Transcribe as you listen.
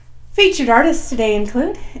Featured artists today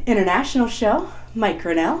include International Show, Mike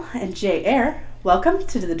Grinnell, and Jay Air. Welcome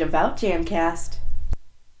to the Devout Jamcast.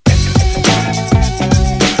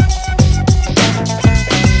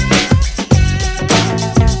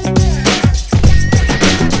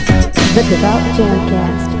 The Devout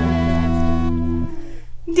Jamcast.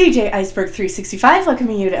 DJ Berg365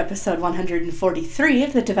 welcoming you to episode 143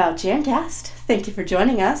 of the Devout Jamcast. Thank you for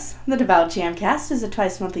joining us. The Devout Jamcast is a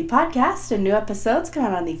twice-monthly podcast, and new episodes come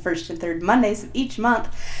out on the first and third Mondays of each month.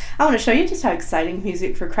 I want to show you just how exciting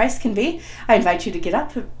music for Christ can be. I invite you to get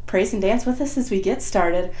up, praise, and dance with us as we get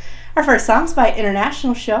started. Our first song's by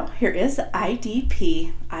International Show. Here is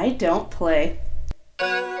IDP, I Don't Play.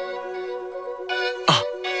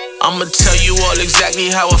 I'ma tell you all exactly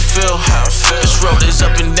how I feel. This road is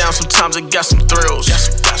up and down, sometimes I got some thrills.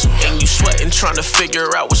 And you sweating, trying to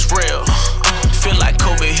figure out what's real. Feel like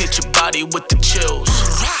COVID hit your body with the chills.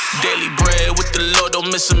 Daily bread with the Lord,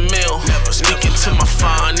 don't miss a meal. Speaking to my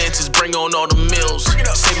finances, bring on all the meals.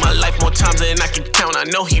 Save my life more times than I can count, I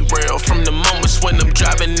know he real. From the moments when I'm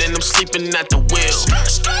driving and I'm sleeping at the wheel.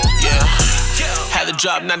 Yeah, had to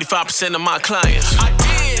drop 95% of my clients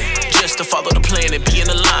just to follow the plan and be in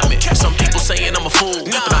alignment. Some people saying I'm a fool,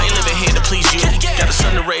 but I ain't living here to please you. Got a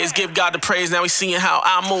son to raise, give God the praise, now he's seeing how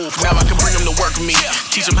I move. Now I can bring him to work with me,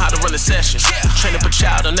 teach him how to run a session. Train up a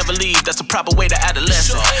child, I'll never leave, that's a proper way to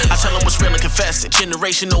adolescent. I tell him what's real and confess it,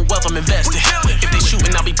 generational wealth I'm invested. If they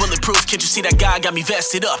shooting, I'll be bulletproof, can't you see that God got me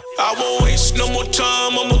vested up? I won't waste no more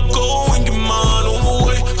time, I'ma go and get mine on the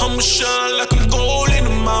way. I'ma shine like I'm gold in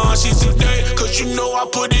the mine, see today. Cause you know I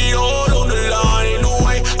put it all on the line, ain't no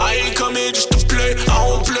way. I ain't come here just to play, I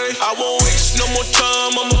won't play. I won't waste no more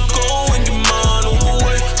time, I'ma go and get mine on the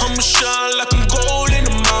way. I'ma shine like I'm gold in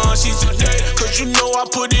the mine, see today. Cause you know I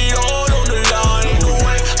put it all on the line, ain't no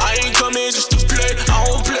way. I ain't come here just to play, I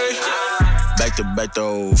won't play. Back to back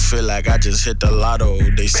though, feel like I just hit the lotto.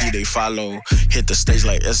 They see, they follow, hit the stage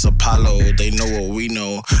like it's Apollo. They know what we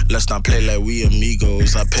know, let's not play like we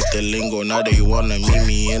amigos. I picked the lingo, now they wanna meet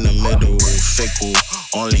me in the middle. Fickle,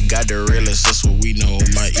 only got the realest, that's what we know.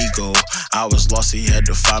 My ego, I was lost, he had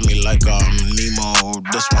to find me like I'm Nemo.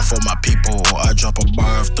 This one for my people, I drop a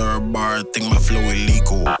bar after a bar, think my flow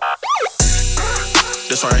illegal.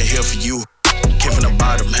 This one right here for you. Came from the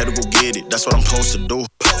bottom, had to go get it, that's what I'm supposed to do.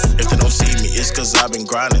 If they don't see me, it's cause I've been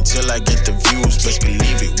grinding till I get the views. Best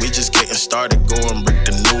believe it, we just getting started, go and break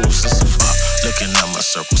the news. It's about looking at my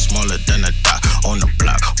circle, smaller than a dot on the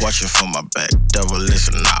block. Watching for my back, devil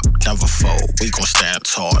listen up, never fold. We gon' stand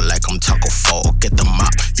tall like I'm Taco Fall. Get the mop,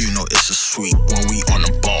 you know it's a sweet when we on the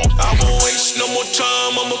ball. I won't waste no more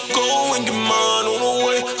time, I'ma go and get mine on the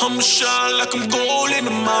way. I'ma shine like I'm gold in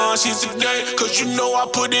the mine, see today. Cause you know I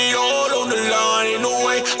put it all on the line, ain't no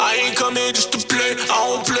way. I ain't come here just to play, I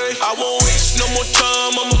won't play. I won't waste no more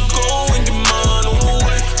time, I'ma go and get mine on the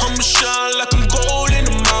way. I'ma shine like I'm gold in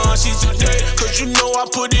the mine, see today. Cause you know I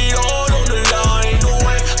put it all on the line, ain't no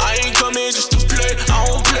way. I ain't come here just to play, I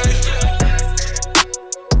won't play.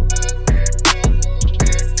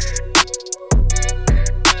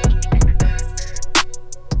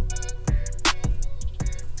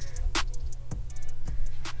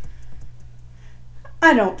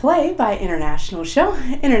 I Don't Play by International Show.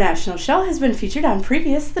 International Show has been featured on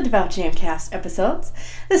previous The Devout Jamcast episodes.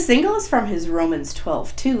 The single is from his Romans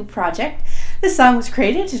 12:2 project. This song was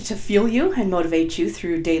created to fuel you and motivate you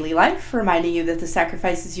through daily life, reminding you that the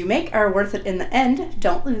sacrifices you make are worth it in the end.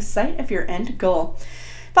 Don't lose sight of your end goal.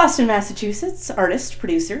 Boston, Massachusetts, artist,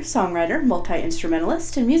 producer, songwriter,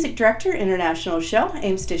 multi-instrumentalist, and music director, International Show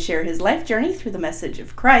aims to share his life journey through the message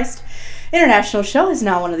of Christ. International Show is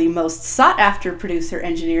now one of the most sought-after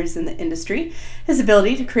producer-engineers in the industry. His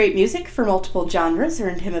ability to create music for multiple genres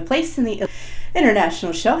earned him a place in the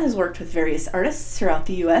International Show has worked with various artists throughout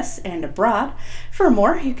the U.S. and abroad. For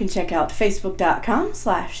more, you can check out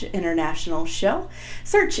facebook.com/International Show.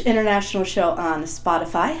 Search International Show on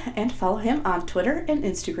Spotify and follow him on Twitter and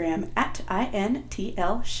Instagram at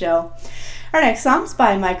INTL Show. Our next song's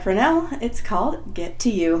by Mike Grinnell. It's called Get to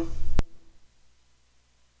You.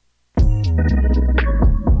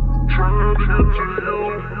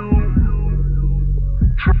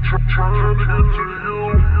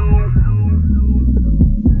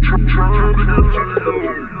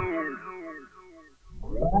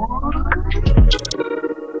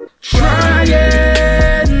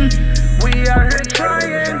 Trying, we are here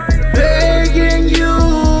trying, begging you,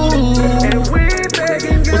 and we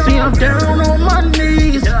begging you. Well, see, I'm down on my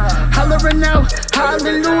knees, hollering out,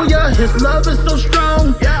 hallelujah. His love is so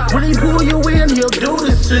strong. When he pull you in, he'll do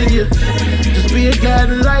this to you. Just be a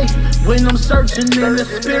guiding light when I'm searching in the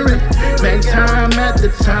spirit. Man, time after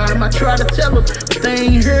time I try to tell them, but they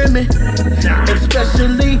ain't hear me.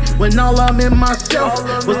 Especially when all I'm in myself.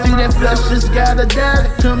 Well, see, that flesh just gotta die to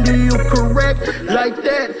come to you correct like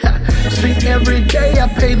that. See, every day I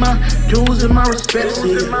pay my dues and my respects.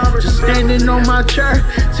 See, just standing on my chair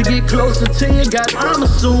to get closer to you. God, I'm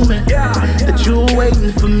assuming that you're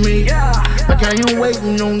waiting for me, like I am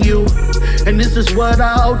waiting on you. And this is what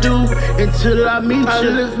I'll do until I meet you. I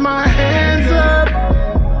lift my hands up,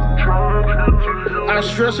 I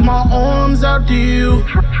stretch my arms out to you,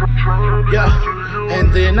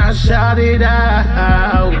 and then I shout it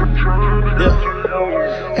out,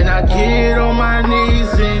 and I get on my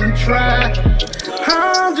knees and try.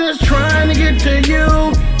 I'm just trying to get to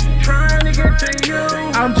you,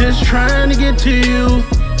 I'm just trying to get to you,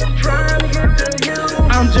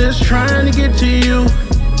 I'm just trying to get to you,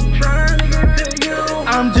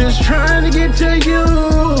 I'm just trying to get to you.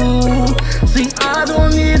 See, I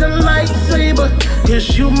don't need a lightsaber,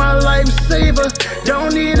 'cause you my lifesaver.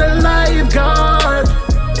 Don't need a lifeguard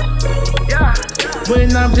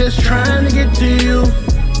when I'm just trying to get to you.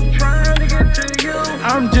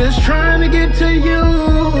 I'm just trying to get to you.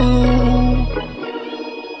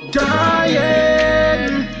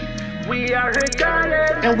 Dying, we are here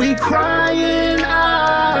dying, and we crying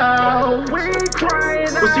out.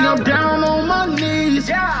 Well, see, I'm down on my knees,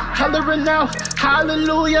 hollering out,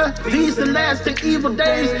 hallelujah. These the last of evil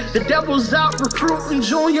days. The devil's out recruiting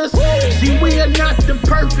juniors. See, we are not the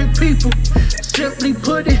perfect people, simply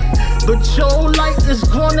put it, but your light is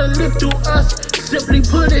gonna live through us. Simply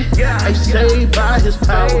put it, I saved by his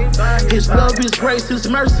power, his love, his grace, his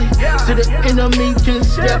mercy. So the enemy can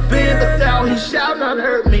step in, but thou he shall not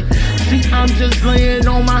hurt me. See, I'm just laying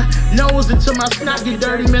on my nose until my snot get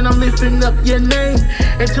dirty. Man, I'm lifting up your name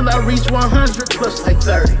until I reach 100 plus like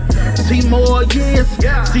 30. See, more years.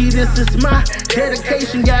 See, this is my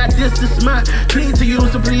dedication, God, this is my plea to you.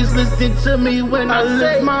 So please listen to me when I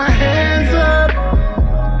lift my hands up,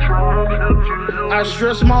 I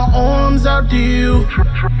stretch my arms out to you,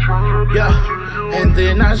 and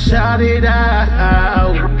then I shout it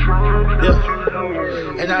out,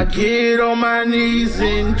 and I get on my knees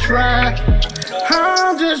and try.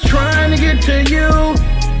 I'm just trying to get to you,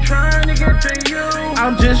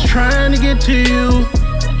 I'm just trying to get to you,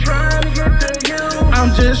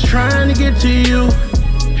 I'm just trying to get to you,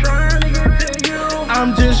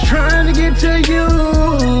 I'm just trying to get to you.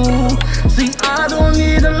 See, I don't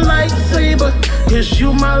need a lightsaber, 'cause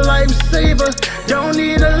you my lifesaver. Don't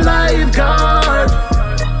need a lifeguard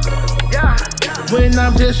when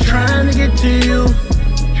I'm just trying to get to you.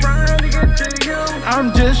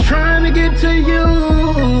 I'm just trying to get to you.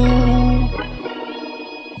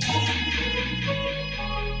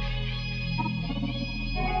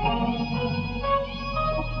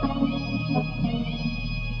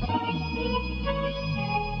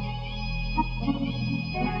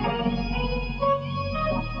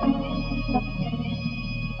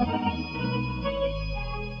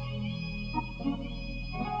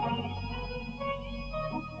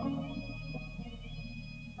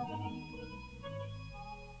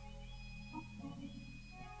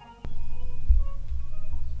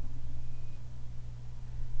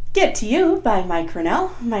 Get to You by Mike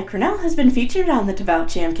Rennell. Mike Rennell has been featured on the Devout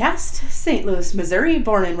Jamcast. St. Louis, Missouri,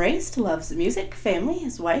 born and raised, loves music, family,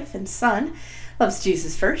 his wife and son, loves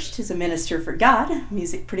Jesus first, is a minister for God,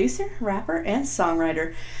 music producer, rapper, and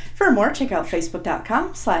songwriter. For more, check out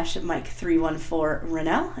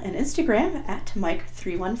facebook.com/Mike314Rennell and Instagram at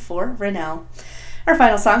Mike314Rennell. Our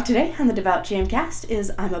final song today on the Devout Jamcast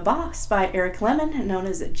is I'm a Boss by Eric Lemon, known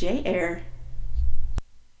as J. Air.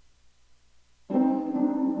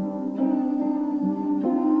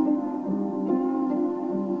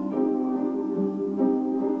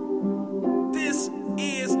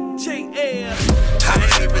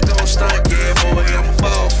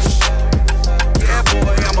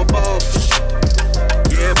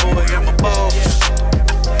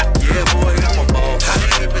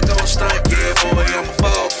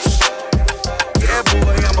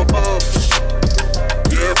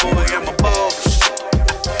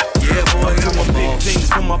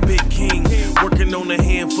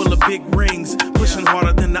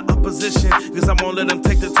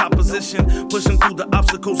 Pushing through the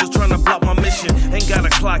obstacles, just trying to block my mission. Ain't gotta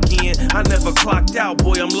clock in, I never clocked out.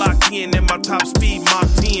 Boy, I'm locked in at my top speed, Mach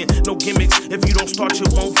 10. No gimmicks, if you don't start, you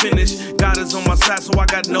won't finish. God is on my side, so I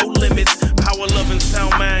got no limits. Power, love, and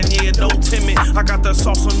sound mind, yeah, don't timid. I got the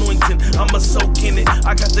sauce anointing, I'ma soak in it.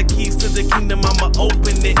 I got the keys to the kingdom, I'ma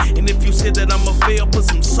open it. And if you said that I'ma fail, put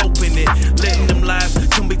some soap in it. Letting them lies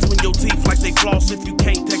come between your teeth like they floss. If you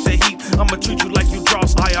can't take the heat, I'ma treat you like you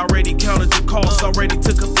dross. I already counted the cost, already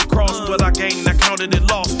took up the cross. What I gained, I counted it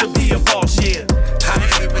lost to be a boss, yeah. I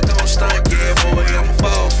ain't even gonna stunt, yeah, boy, I'm a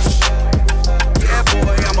boss. Yeah,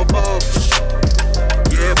 boy, I'm a boss.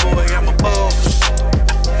 Yeah, boy, I'm a boss.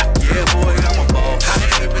 Yeah, boy, I'm a boss. I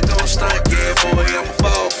ain't even gonna stunt, yeah, boy, I'm a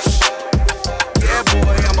boss. Yeah,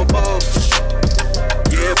 boy, I'm a boss.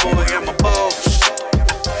 Yeah, boy, I'm a boss.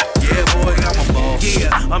 Yeah, boy, I'm a boss.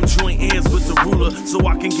 Yeah, I'm joint heirs with the ruler, so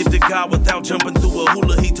I can get to God without jumping through a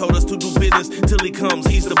hula. He told us to do business till he comes,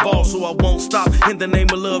 he's the boss, so I won't stop. In the name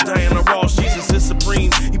of love, Diana Ross, Jesus is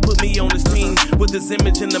supreme. He put me on his team with his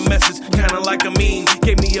image and the message, kinda like a meme.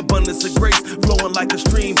 Gave me abundance of grace, flowing like a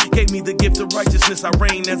stream. Gave me the gift of righteousness, I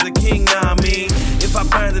reign as a king, nah, I mean. If I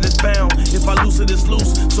bind it, it's bound. If I loose it, it's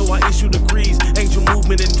loose. So I issue decrees, angel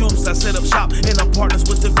movement induced. I set up shop and I'm partners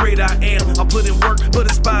with the great I am. I put in work, but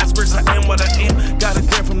despise first I am what I am. Got a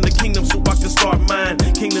grant from the kingdom so I can start mine.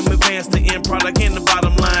 Kingdom advance, the end product and the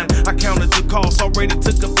bottom line. I counted the cost, already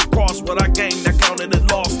took up the cross. What I gained, I counted it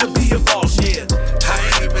lost to be a boss, yeah. I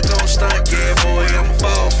ain't even gonna stunt, yeah, boy, I'm a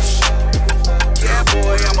boss. Yeah,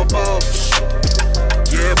 boy, I'm a boss.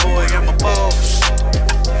 Yeah, boy, I'm a boss.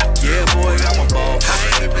 Yeah, boy, I'm a boss. I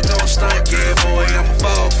ain't even gonna stunt, yeah, boy, I'm a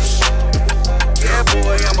boss. Yeah,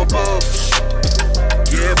 boy, I'm a boss.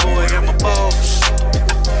 Yeah, boy, I'm a boss.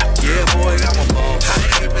 Yeah, boy, I'm a boss. I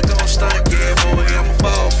ain't even gonna stunt, yeah, boy, I'm a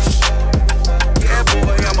boss. Yeah,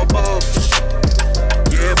 boy, I'm a boss.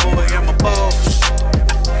 Yeah, boy, I'm a boss.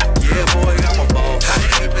 Yeah, boy, I'm a boss. I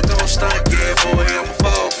ain't even gonna stunt, yeah, boy, I'm a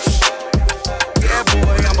boss. Yeah,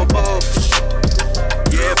 boy, I'm a boss.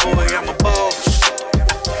 Yeah, boy, I'm a boss.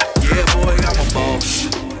 Yeah, boy, I'm a boss.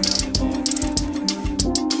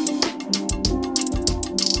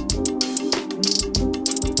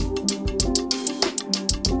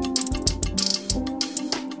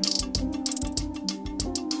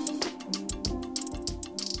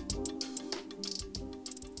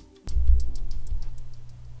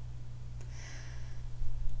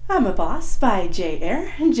 I'm a Boss by J.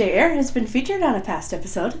 Air, and J. Air has been featured on a past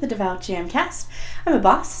episode of the Devout Jamcast. I'm a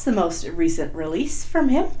Boss is the most recent release from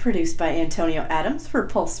him, produced by Antonio Adams for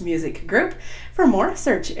Pulse Music Group. For more,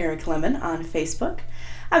 search Eric Lemon on Facebook.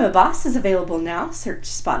 I'm a Boss is available now. Search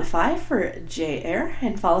Spotify for J. Air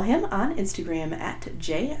and follow him on Instagram at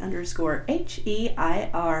J_HEIR.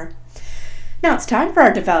 Now it's time for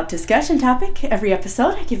our Devout discussion topic. Every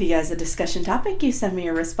episode, I give you guys a discussion topic. You send me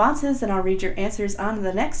your responses, and I'll read your answers on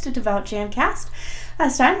the next Devout Jamcast.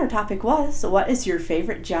 Last time, our topic was, what is your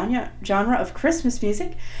favorite genre of Christmas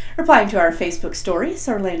music? Replying to our Facebook stories,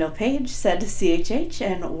 Orlando Page said CHH,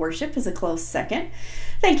 and worship is a close second.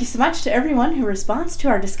 Thank you so much to everyone who responds to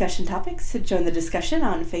our discussion topics. Join the discussion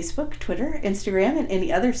on Facebook, Twitter, Instagram, and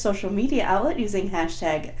any other social media outlet using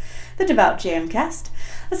hashtag #TheDevoutJamcast.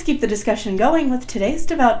 Let's keep the discussion going with today's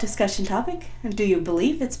Devout discussion topic. Do you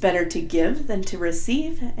believe it's better to give than to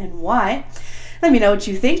receive, and why? Let me know what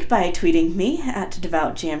you think by tweeting me at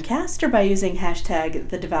DevoutJamcast or by using hashtag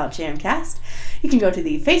 #TheDevoutJamcast. You can go to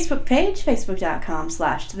the Facebook page,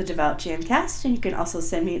 facebook.com/TheDevoutJamcast, and you can also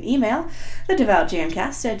send me an email,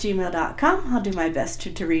 TheDevoutJamcast@gmail.com. I'll do my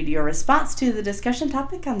best to read your response to the discussion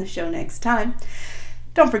topic on the show next time.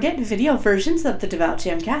 Don't forget, video versions of the Devout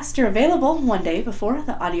Jamcast are available one day before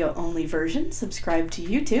the audio-only version. Subscribe to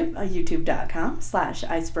YouTube,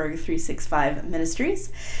 youtube.com/Iceberg365 Ministries.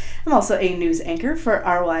 I'm also a news anchor for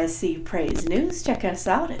RYC Praise News. Check us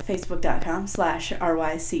out at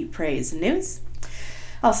facebook.com/RYC Praise News.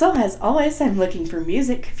 Also, as always, I'm looking for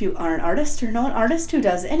music. If you are an artist or know an artist who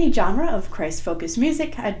does any genre of Christ-focused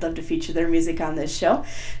music, I'd love to feature their music on this show.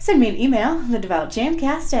 Send me an email,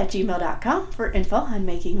 thedevoutjamcast@gmail.com, for info on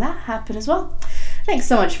making that happen as well. Thanks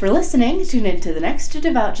so much for listening. Tune in to the next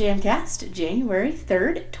Devout Jamcast, January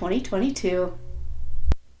 3rd, 2022.